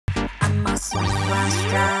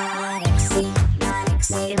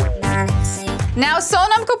Now,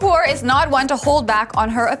 Sonam Kapoor is not one to hold back on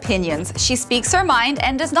her opinions. She speaks her mind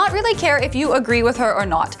and does not really care if you agree with her or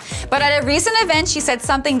not. But at a recent event, she said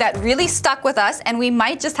something that really stuck with us, and we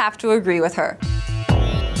might just have to agree with her.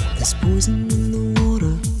 There's poison in the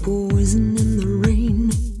water, poison in the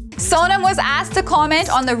rain. Sonam was asked to comment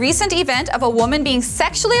on the recent event of a woman being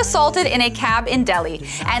sexually assaulted in a cab in Delhi,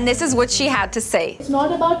 and this is what she had to say. It's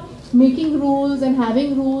not about making rules and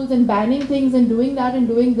having rules and banning things and doing that and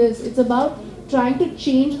doing this. It's about trying to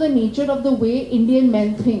change the nature of the way Indian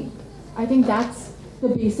men think. I think that's the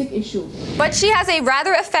basic issue. But she has a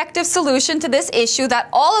rather effective solution to this issue that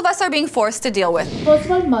all of us are being forced to deal with. First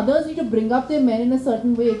of all, mothers need to bring up their men in a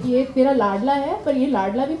certain way. कि ये तेरा लाडला है, पर ये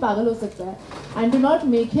लाडला भी पागल हो सकता है. And do not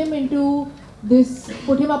make him into this,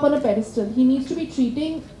 put him up on a pedestal. He needs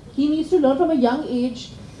to learn from a young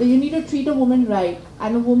age that you need to treat a woman right.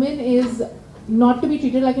 And a woman is not to be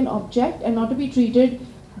treated like an object and not to be treated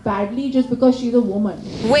badly just because she's a woman.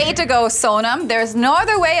 Way to go, Sonam. There's no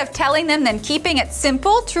other way of telling them than keeping it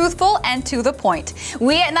simple, truthful, and to the point.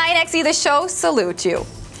 We at 9XE The Show salute you.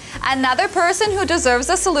 Another person who deserves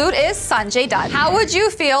a salute is Sanjay Dutt. How would you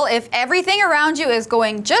feel if everything around you is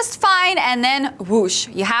going just fine and then whoosh,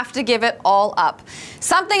 you have to give it all up?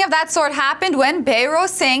 Something of that sort happened when Bhairav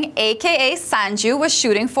Singh, aka Sanju, was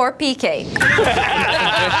shooting for Peekay.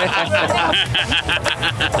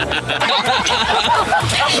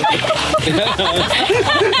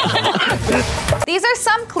 These are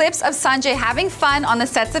some clips of Sanjay having fun on the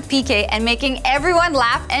sets of Peekay and making everyone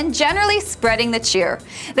laugh and generally spreading the cheer.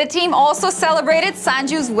 The team also celebrated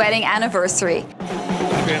Sanju's wedding anniversary.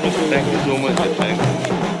 Thank you so much.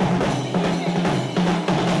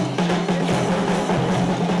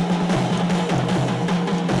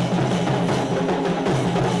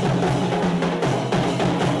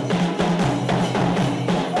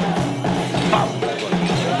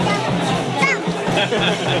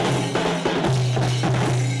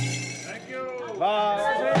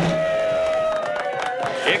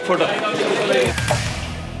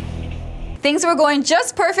 Things were going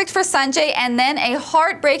just perfect for Sanjay, and then a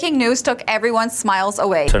heartbreaking news took everyone's smiles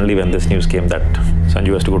away. Suddenly when this news came that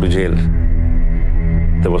Sanju has to go to jail,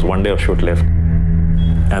 there was one day of shoot left.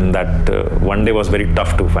 And that one day was very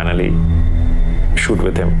tough to finally shoot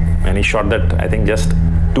with him. And he shot that, I think, just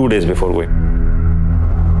 2 days before going.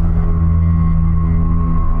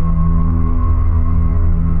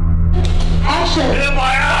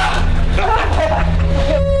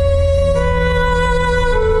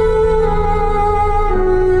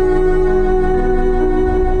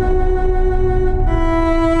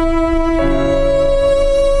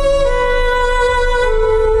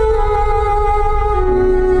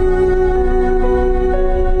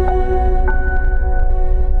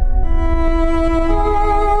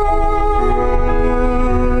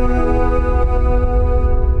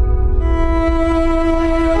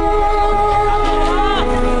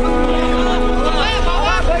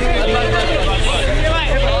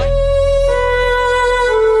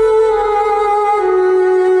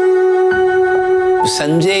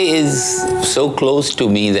 Sanjay is so close to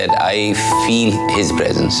me that I feel his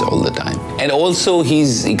presence all the time. And also,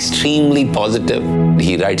 he's extremely positive.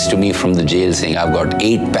 He writes to me from the jail saying, I've got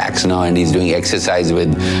 8 packs now, and he's doing exercise with,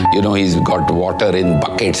 you know, he's got water in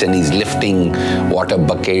buckets and he's lifting water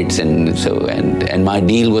buckets. And so, and my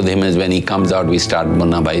deal with him is when he comes out, we start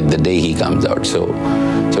Munna by the day he comes out. So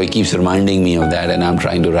he keeps reminding me of that, and I'm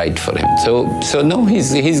trying to write for him. So no,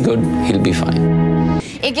 he's good. He'll be fine.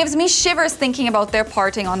 It gives me shivers thinking about their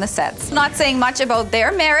parting on the sets. Not saying much about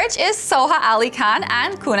their marriage is Soha Ali Khan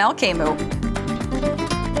and Kunal Khemu.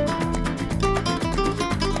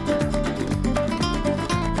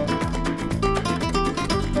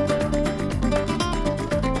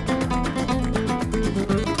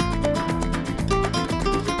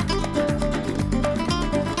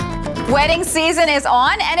 Wedding season is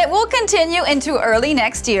on, and it will continue into early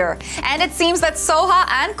next year. And it seems that Soha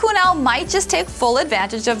and Kunal might just take full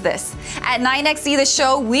advantage of this. At 9XE The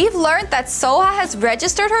Show, we've learned that Soha has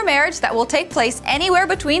registered her marriage that will take place anywhere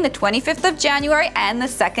between the 25th of January and the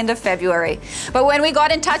 2nd of February. But when we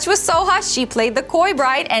got in touch with Soha, she played the coy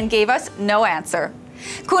bride and gave us no answer.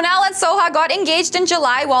 Kunal and Soha got engaged in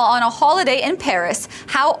July while on a holiday in Paris.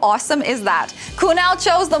 How awesome is that? Kunal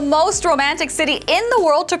chose the most romantic city in the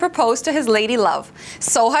world to propose to his lady love.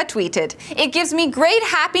 Soha tweeted, "It gives me great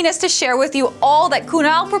happiness to share with you all that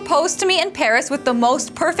Kunal proposed to me in Paris with the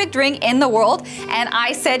most perfect ring in the world, and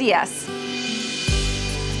I said yes."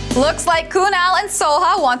 Looks like Kunal and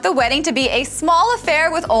Soha want the wedding to be a small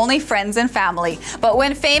affair with only friends and family. But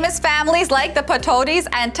when famous families like the Patodis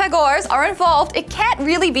and Tagores are involved, it can't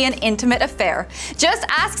really be an intimate affair. Just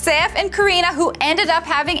ask Saif and Kareena, who ended up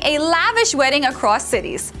having a lavish wedding across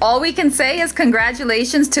cities. All we can say is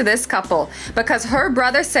congratulations to this couple, because her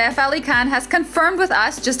brother Saif Ali Khan has confirmed with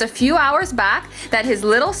us just a few hours back that his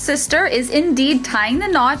little sister is indeed tying the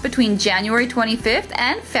knot between January 25th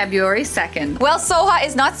and February 2nd. Well, Soha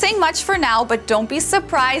is not saying much for now, but don't be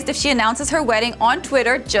surprised if she announces her wedding on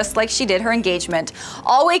Twitter just like she did her engagement.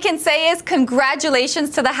 All we can say is congratulations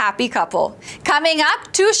to the happy couple. Coming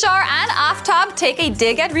up, Tushar and Aftab take a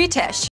dig at Ritesh.